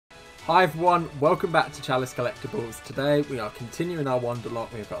Hi everyone, welcome back to Chalice Collectibles. Today we are continuing our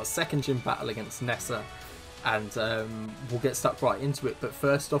Wonderlocke. We've got a second gym battle against Nessa, and we'll get stuck right into it. But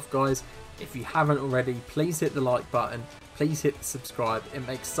first off guys, if you haven't already, please hit the like button, please hit the subscribe. It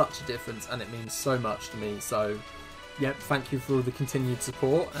makes such a difference and it means so much to me. So yep, thank you for all the continued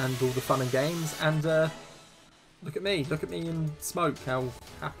support and all the fun and games. And look at me in smoke, how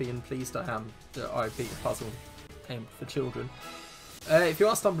happy and pleased I am that I beat a puzzle aimed for children. If you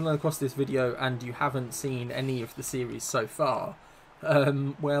are stumbling across this video and you haven't seen any of the series so far,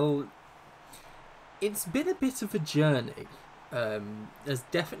 well, it's been a bit of a journey. There's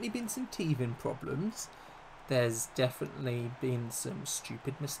definitely been some teething problems. There's definitely been some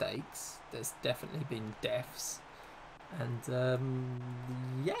stupid mistakes. There's definitely been deaths. And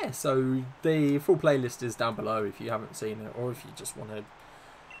yeah, so the full playlist is down below if you haven't seen it, or if you just want to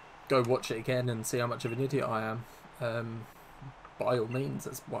go watch it again and see how much of an idiot I am. By all means,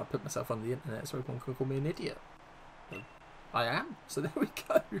 that's why I put myself on the internet, so everyone can call me an idiot. I am, so there we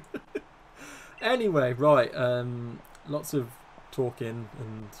go. Anyway, right, lots of talking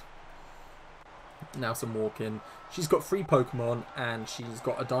and now some walking. She's got 3 Pokemon and she's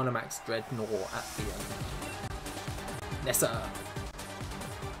got a Dynamax Dreadnought at the end. Nessa!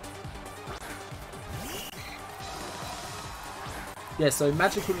 Yeah, so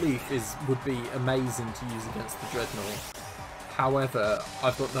Magical Leaf would be amazing to use against the Dreadnought. However,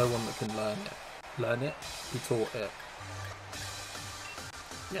 I've got no one that can learn it. Learn it? Be taught it.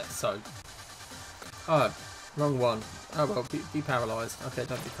 Yeah, so. Oh, wrong one. Oh well, be paralysed. Okay,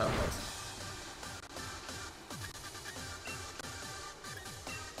 don't be paralysed.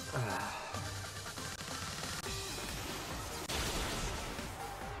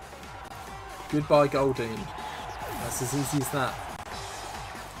 Goodbye, Goldeen. That's as easy as that.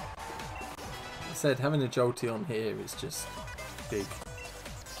 I said, having a Jolteon here is just big.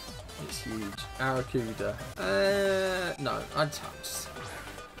 It's huge. Aracuda. No, I just.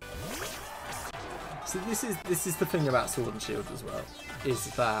 So this is the thing about Sword and Shield as well, is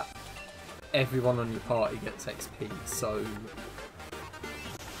that everyone on your party gets XP. So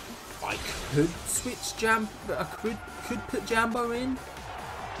I could switch I could put Jambo in,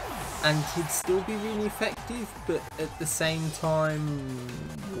 and he'd still be really effective. But at the same time,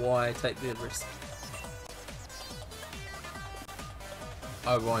 why take the risk?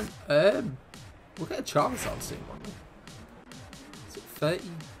 I won't. We'll get a Charizard soon, won't we? Is it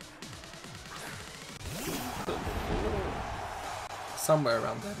 30? Somewhere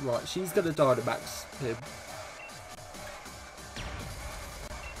around there. Right, she's going to Dynamax him.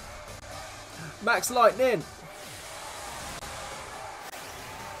 Max Lightning!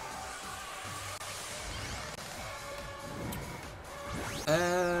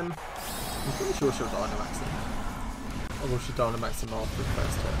 I'm pretty sure she'll Dynamax him. Or will she Dynamax him after the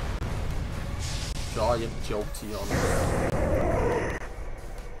first turn? Giant Jolteon.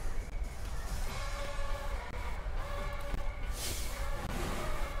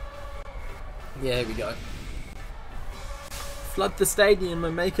 Yeah, here we go. Flood the stadium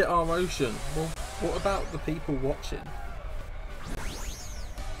and make it our ocean. Well, what about the people watching?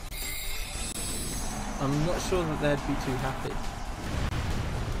 I'm not sure that they'd be too happy.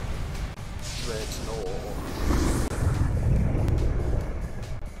 Dreadnought.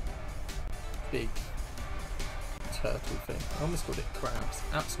 Big turtle thing. I almost called it crabs.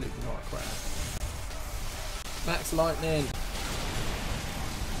 Absolutely not a crab. Max Lightning.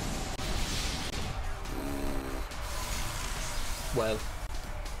 Well,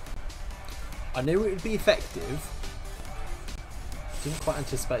 I knew it would be effective. Didn't quite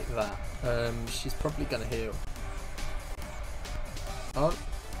anticipate that. She's probably going to heal. Oh,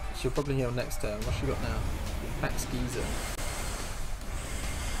 she'll probably heal next turn. What's she got now? Max Geezer.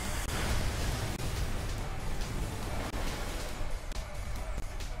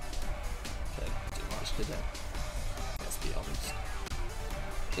 Today. Let's be honest.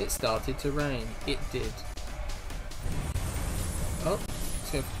 It started to rain. It did. Oh,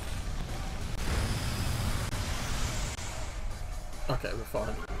 let's go. Okay, we're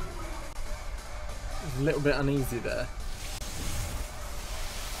fine. It was a little bit uneasy there.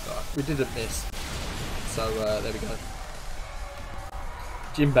 Right, we didn't miss. So there we go.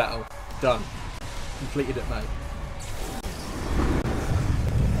 Gym battle done. Completed it, mate.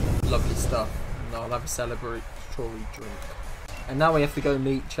 Lovely stuff. I'll have a celebratory drink. And now we have to go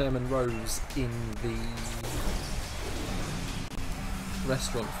meet Chairman Rose in the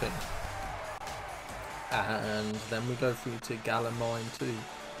restaurant thing. And then we go through to Gala Mine 2.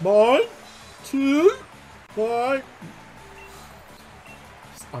 Mine 2? Mine?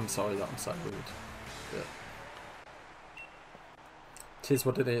 I'm sorry that I'm so rude. But 'tis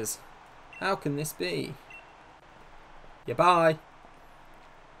what it is. How can this be? Yeah, bye.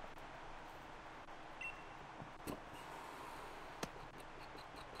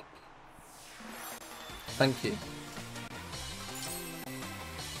 Thank you.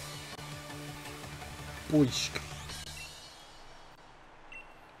 Boish.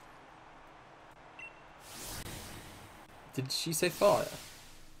 Did she say fire?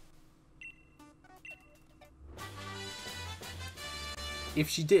 If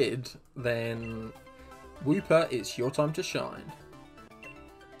she did, then Whooper, it's your time to shine.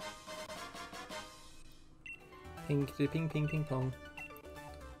 Ping, ping, ping, ping, pong.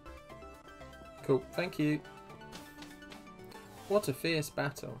 Cool, thank you. What a fierce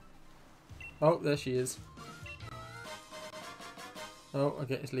battle. Oh, there she is. Oh, I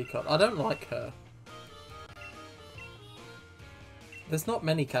get his lead card. I don't like her. There's not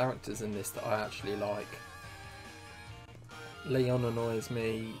many characters in this that I actually like. Leon annoys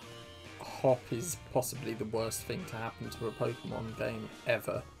me. Hop is possibly the worst thing to happen to a Pokemon game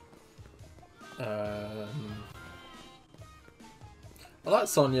ever. I like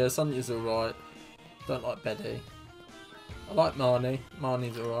Sonia. Sonia's alright. Don't like Betty. I like Marnie.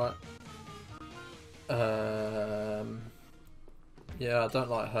 Marnie's alright. Yeah, I don't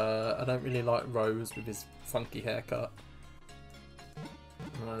like her. I don't really like Rose with his funky haircut.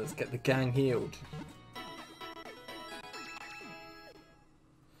 Let's get the gang healed.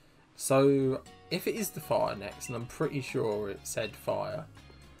 So, if it is the fire next, and I'm pretty sure it said fire,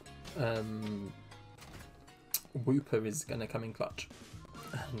 Whooper is going to come in clutch.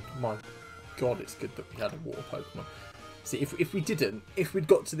 And my god, it's good that we had a water Pokemon. See, if we didn't, if we'd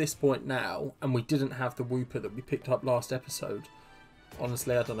got to this point now, and we didn't have the Whooper that we picked up last episode,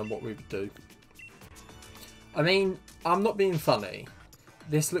 honestly, I don't know what we would do. I mean, I'm not being funny.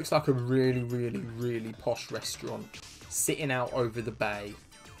 This looks like a really, really, really posh restaurant sitting out over the bay.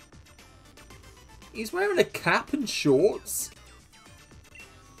 He's wearing a cap and shorts.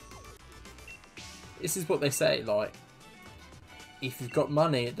 This is what they say, like, if you've got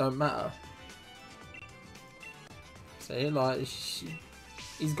money, it don't matter. See, like,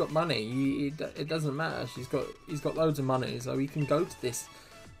 he's got money. It doesn't matter. He's got loads of money, so he can go to this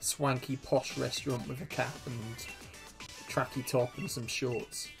swanky posh restaurant with a cap and tracky top and some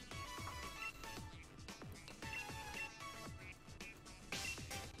shorts.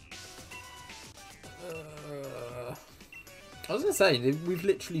 I was going to say, we've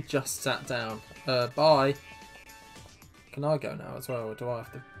literally just sat down. Bye. Can I go now as well, or do I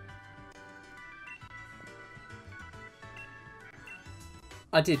have to?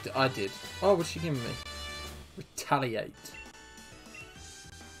 I did. Oh, what's she giving me? Retaliate.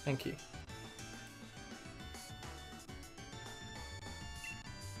 Thank you.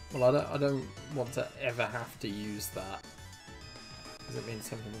 Well, I don't want to ever have to use that, because it means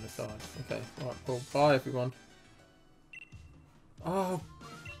something will have died. Okay, right, well, bye everyone. Oh,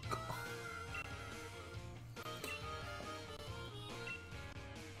 God.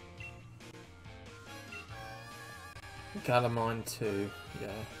 Galamine 2, yeah,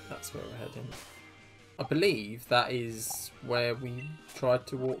 that's where we're heading. I believe that is where we tried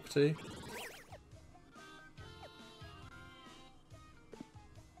to walk to.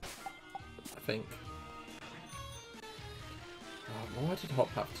 I think. Oh, why did Hop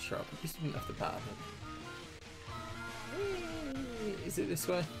have to show up? At least we didn't have to battle him. Is it this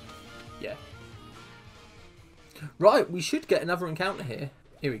way? Yeah. Right, we should get another encounter here.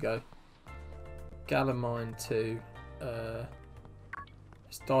 Here we go. Galamine 2.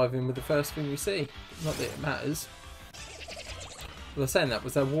 Let's dive in with the first thing we see. Not that it matters. Well, I was saying that.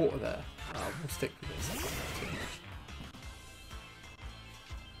 Was there water there? Oh, we'll stick with this. I don't know too much.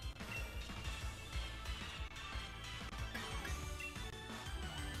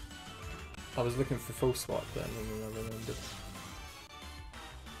 I was looking for full swipe then, and then I remembered.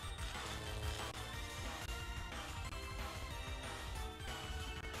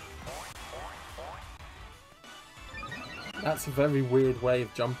 That's a very weird way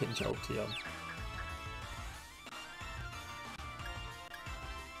of jumping Jolteon.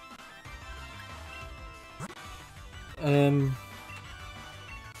 Yeah,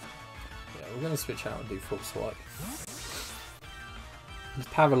 we're going to switch out and do full swipe. He's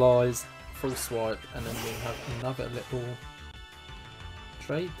paralysed, full swipe, and then we'll have another little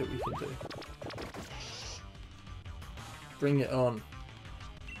trade that we can do. Bring it on.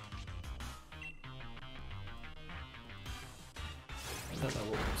 I don't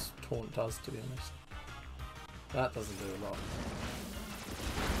know what this taunt does, to be honest. That doesn't do a lot.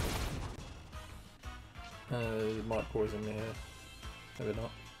 It might poison me here. Maybe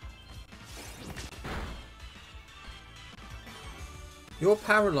not. You're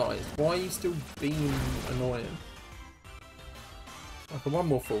paralysed. Why are you still being annoying? Okay, one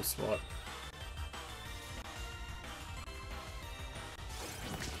more full swipe.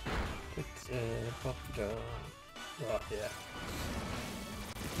 Right, yeah.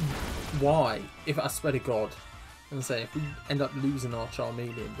 Why? If I swear to God, and say if we end up losing our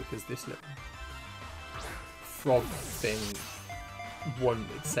Charmeleon because this little frog thing won't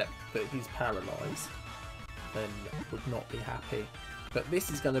accept that he's paralysed, then would not be happy. But this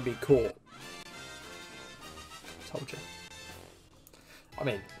is going to be caught. Told you. I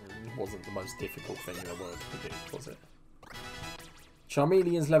mean, it wasn't the most difficult thing in the world to do, was it?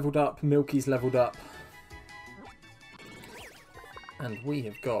 Charmeleon's levelled up, Milky's levelled up. And we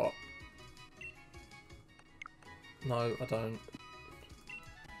have got... No, I don't.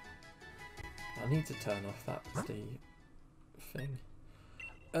 I need to turn off that bloody thing.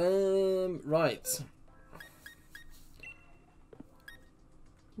 Right.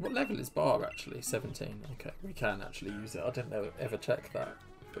 What level is Bar actually? 17. Okay, we can actually use it. I didn't ever check that,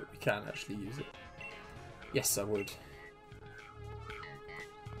 but we can actually use it. Yes, I would.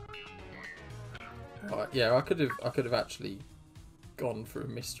 Right, yeah, I could have actually gone for a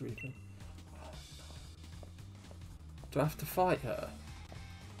mystery thing. Oh, no. Do I have to fight her?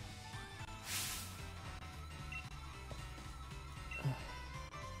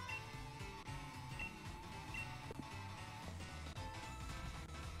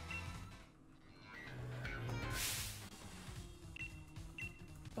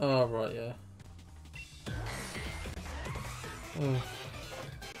 Oh, right, yeah. Oh.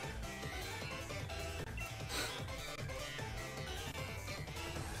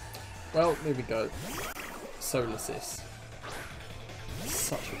 Well, here we go. Solasis.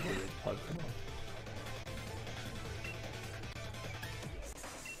 Such a weird Pokemon.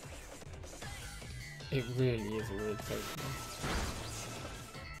 It really is a weird Pokemon.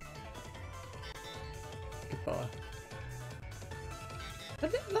 Goodbye. I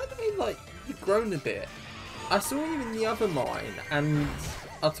didn't like the way, like, you've grown a bit. I saw you in the other mine, and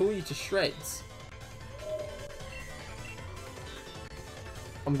I tore you to shreds.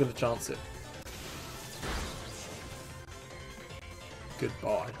 I'm gonna chance it.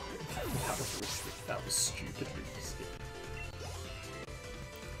 Goodbye. That was risky. That was stupidly risky.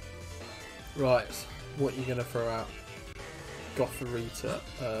 Right, what are you gonna throw out? Gotharita.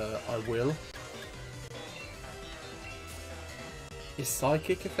 I will. Is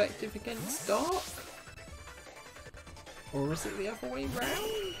Psychic effective against Dark? Or is it the other way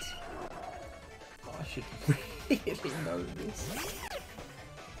round? Oh, I should really know this.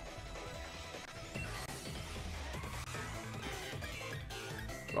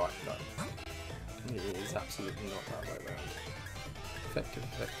 Right, no. It is absolutely not that way round. Effective,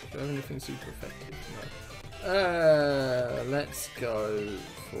 effective. Do I have anything super effective? No. Let's go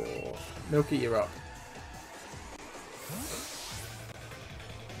for... Milky, you're up.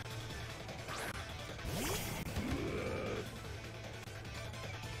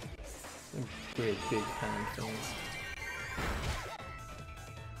 Weird big hand things.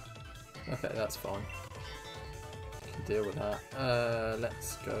 Okay, that's fine. Can deal with that.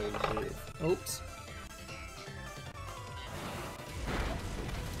 Let's go with... Oops.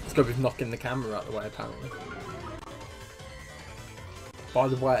 Let's go with knocking the camera out of the way, apparently. By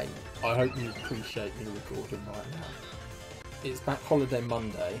the way, I hope you appreciate me recording right now. It's Bank Holiday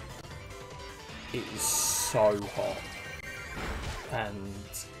Monday. It is so hot. And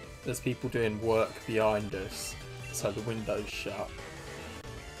there's people doing work behind us, so the window's shut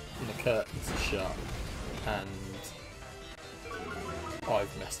and the curtains are shut, and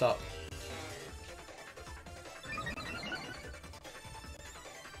I've messed up.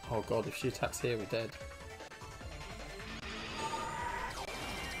 Oh god, if she attacks here, we're dead.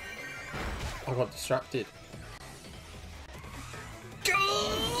 I got distracted.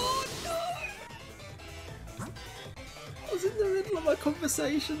 God, no! I was in the middle of my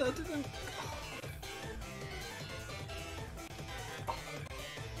conversation, I didn't...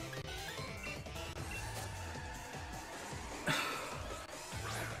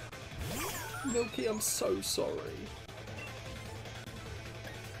 Milky, I'm so sorry.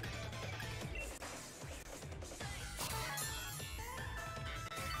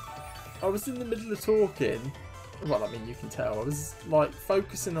 I was in the middle of talking. Well, I mean, you can tell. I was, like,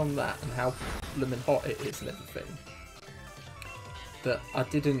 focusing on that and how blooming hot it is and everything. That I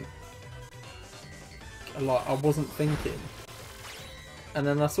didn't... Like, I wasn't thinking. And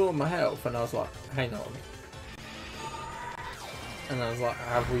then I saw my health and I was like, hang on. And I was like,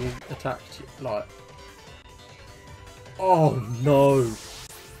 have we attacked you? Like... Oh, no!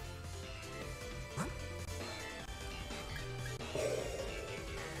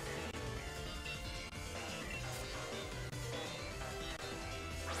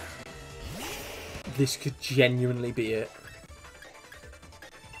 This could genuinely be it.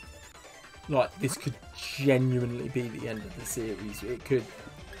 Like, this could genuinely be the end of the series. It could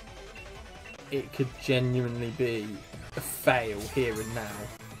genuinely be a fail here and now.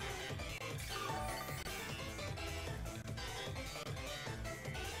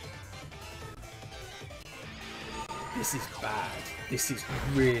 This is bad. This is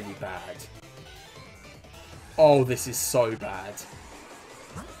really bad. Oh, this is so bad.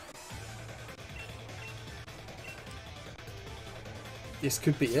 This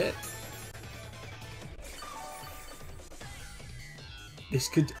could be it. This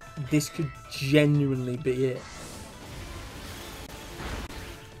could genuinely be it.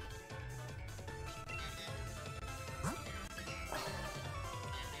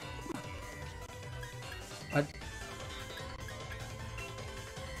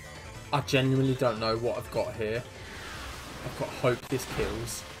 I genuinely don't know what I've got here. I've got hope this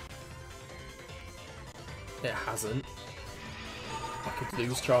kills. It hasn't. I could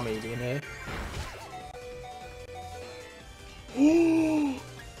lose Charmeleon here.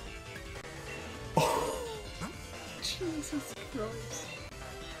 Oh, Jesus Christ.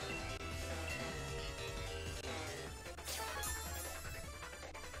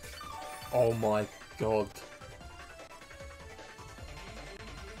 Oh my God.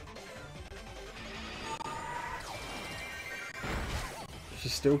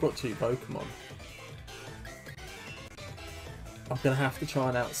 She's still got 2 Pokemon. I'm going to have to try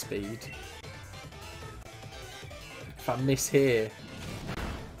and outspeed. If I miss here...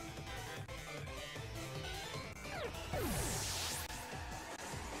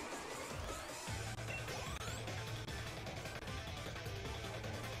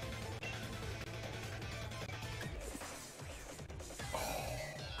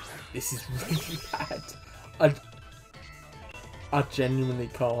 This is really bad. I genuinely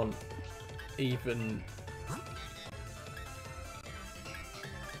can't even...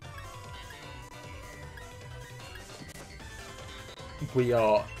 We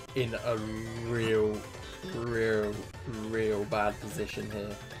are in a real bad position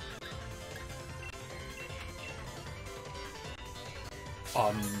here.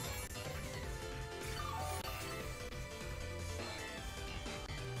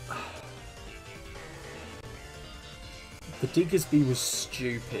 The Diggersby was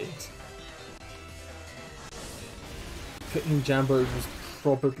stupid. Putting Jambo was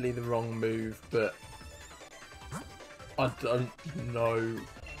probably the wrong move, but I don't know.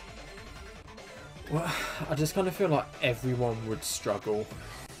 Well, I just kind of feel like everyone would struggle.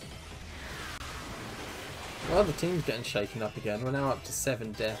 Well, the team's getting shaken up again. We're now up to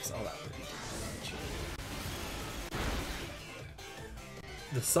 7 deaths. Oh, that really did damage.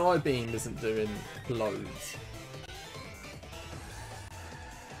 The Psybeam isn't doing loads.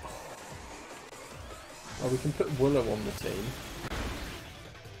 Oh, we can put Willow on the team.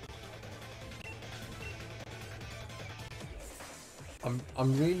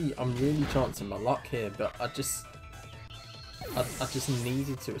 I'm really chancing my luck here, but I just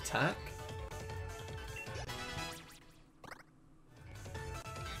needed to attack.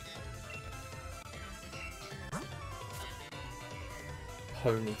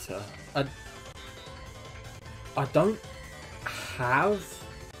 Ponyta. I don't have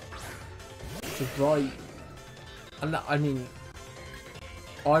the right. And I mean,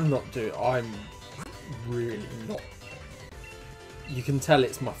 I'm really not. You can tell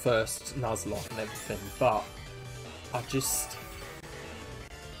it's my first Nuzlocke and everything, but I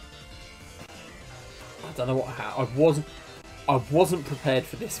don't know what happened. I wasn't prepared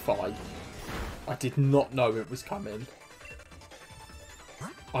for this fight. I did not know it was coming.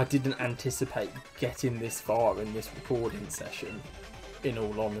 I didn't anticipate getting this far in this recording session, in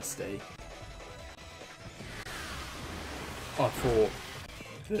all honesty. I thought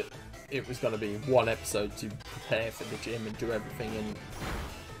that it was going to be one episode to prepare for the gym and do everything in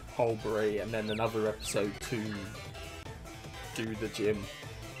Holbury, and then another episode to do the gym,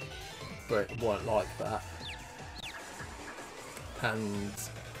 but it weren't like that. And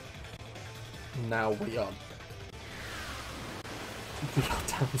now we are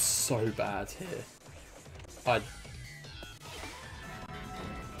down so bad here.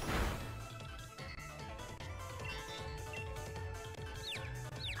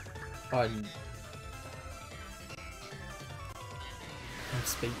 I'm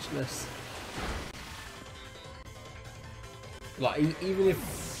speechless. Like, even if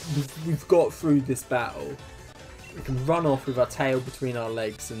we've got through this battle, we can run off with our tail between our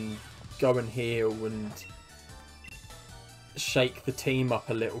legs and go and heal and shake the team up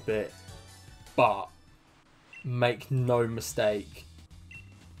a little bit, but make no mistake,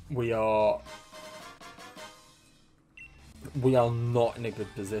 we are we are not in a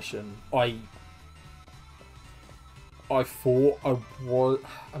good position. I thought I was.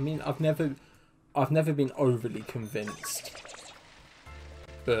 I mean, I've never been overly convinced,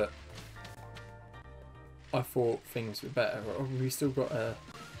 but I thought things were better. Oh, we still got a.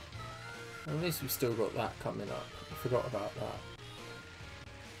 At least we've still got that coming up. I forgot about that.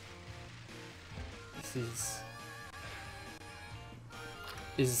 This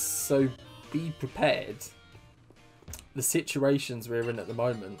is so. Be prepared. The situations we're in at the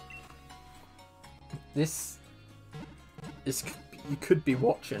moment. This is. You could be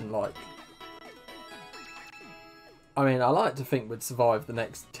watching like. I mean, I like to think we'd survive the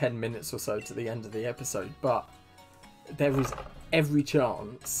next 10 minutes or so to the end of the episode, but there is every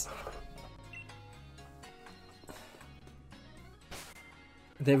chance.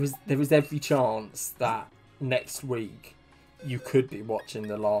 There is every chance that next week you could be watching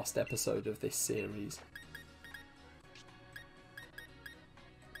the last episode of this series.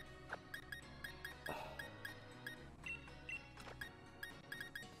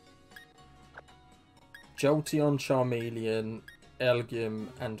 Jolteon, Charmeleon, Elgyem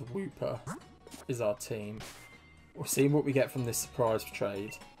and Wooper is our team. We'll see what we get from this surprise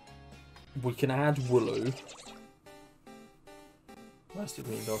trade. We can add Wooloo. Where did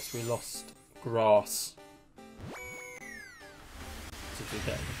we lose? We lost Grass. Did we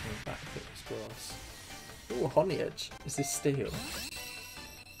get anything back if it was Grass? Oh, Honey Edge. Is this Steel?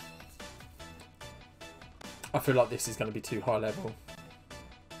 I feel like this is going to be too high level.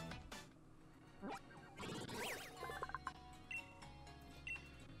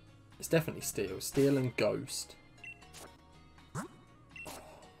 It's definitely Steel. Steel and Ghost. Oh,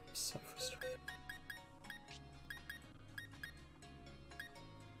 I'm so frustrated.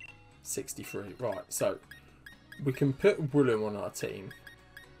 63. Right, so we can put Wooloo on our team.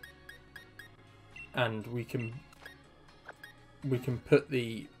 And we can put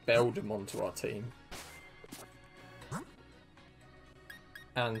the Beldum onto our team.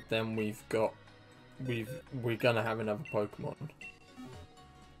 And then we're gonna have another Pokemon.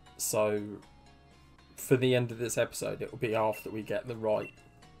 So for the end of this episode, it will be after we get the right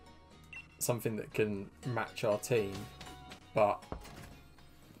something that can match our team. But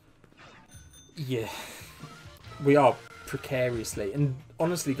yeah, we are precariously. And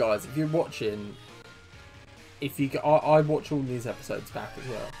honestly, guys, if you're watching, I watch all these episodes back as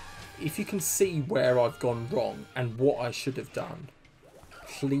well. If you can see where I've gone wrong and what I should have done,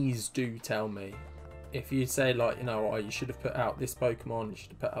 please do tell me. If you say, like, you know, oh, you should have put out this Pokemon, you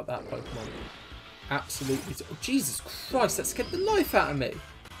should have put out that Pokemon. Absolutely. Oh, Jesus Christ, that scared the life out of me.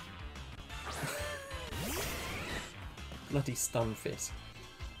 Bloody Stunfisk.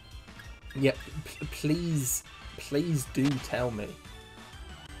 Yep, please do tell me.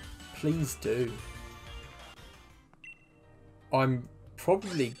 Please do. I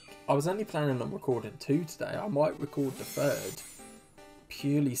was only planning on recording 2 today. I might record the 3rd.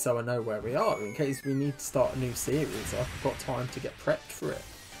 Purely so I know where we are, in case we need to start a new series. I've got time to get prepped for it.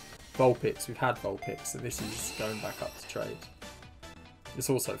 Vulpix, we've had Vulpix, so this is going back up to trade. It's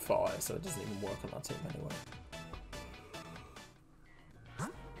also fire, so it doesn't even work on our team anyway.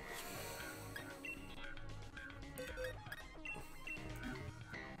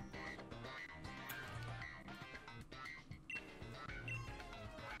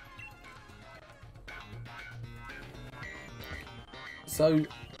 So,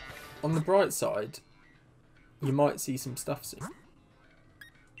 on the bright side, you might see some stuff soon.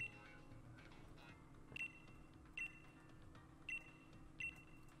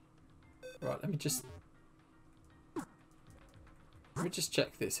 Right, let me just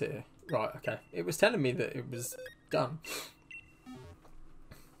check this here. Right, okay. It was telling me that it was done.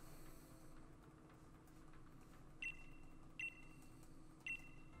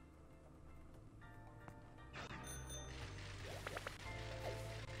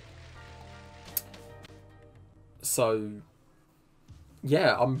 So,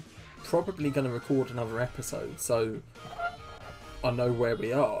 yeah, I'm probably going to record another episode so I know where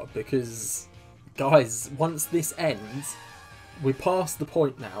we are, because, guys, once this ends, we're past the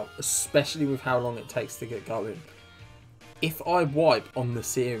point now, especially with how long it takes to get going. If I wipe on the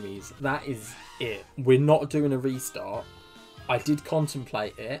series, that is it. We're not doing a restart. I did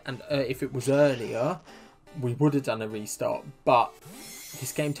contemplate it, and if it was earlier, we would have done a restart, but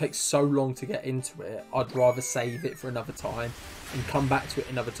this game takes so long to get into it, I'd rather save it for another time and come back to it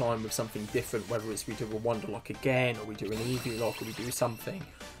another time with something different, whether it's we do a Wonderlocke again, or we do an Eevee-Lock, or we do something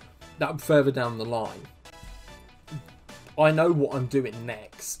that further down the line. I know what I'm doing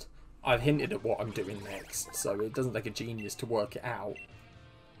next. I've hinted at what I'm doing next, so it doesn't take a genius to work it out.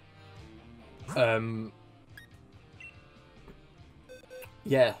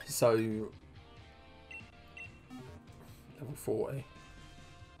 yeah, so level 40.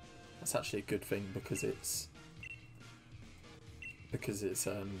 That's actually a good thing because it's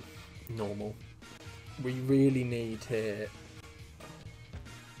normal. We really need here.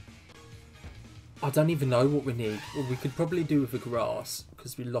 I don't even know what we need. Well, we could probably do with the grass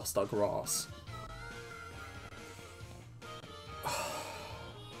because we lost our grass.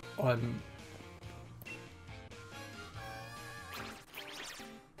 I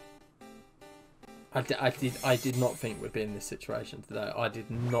did not think we'd be in this situation today. I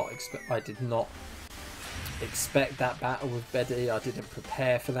did not expect that battle with Betty. I didn't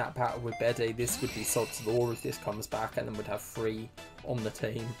prepare for that battle with Betty. This would be Sod's Law if this comes back, and then we'd have 3 on the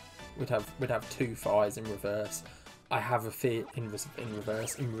team. We'd have 2 fires in reverse. I have a fear in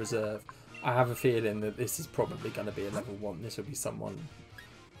reserve. I have a feeling that this is probably going to be a level 1. This would be someone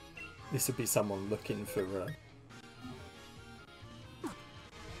looking for a.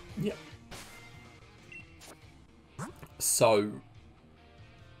 Yep. So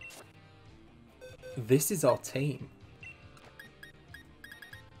this is our team.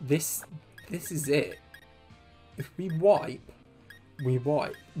 This is it. If we wipe.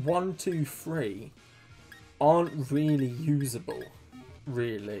 1, 2, 3 aren't really usable,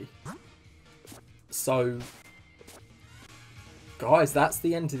 really. So, guys, that's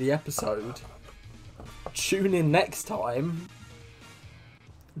the end of the episode. Tune in next time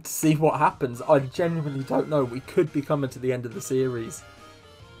to see what happens. I genuinely don't know. We could be coming to the end of the series.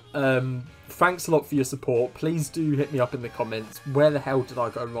 Thanks a lot for your support. Please do hit me up in the comments. Where the hell did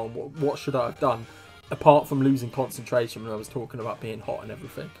I go wrong? What should I have done? Apart from losing concentration when I was talking about being hot and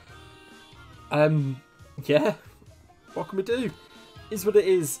everything. Yeah. What can we do? Is what it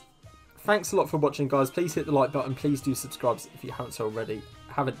is. Thanks a lot for watching, guys. Please hit the like button. Please do subscribe if you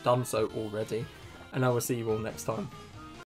haven't done so already. And I will see you all next time.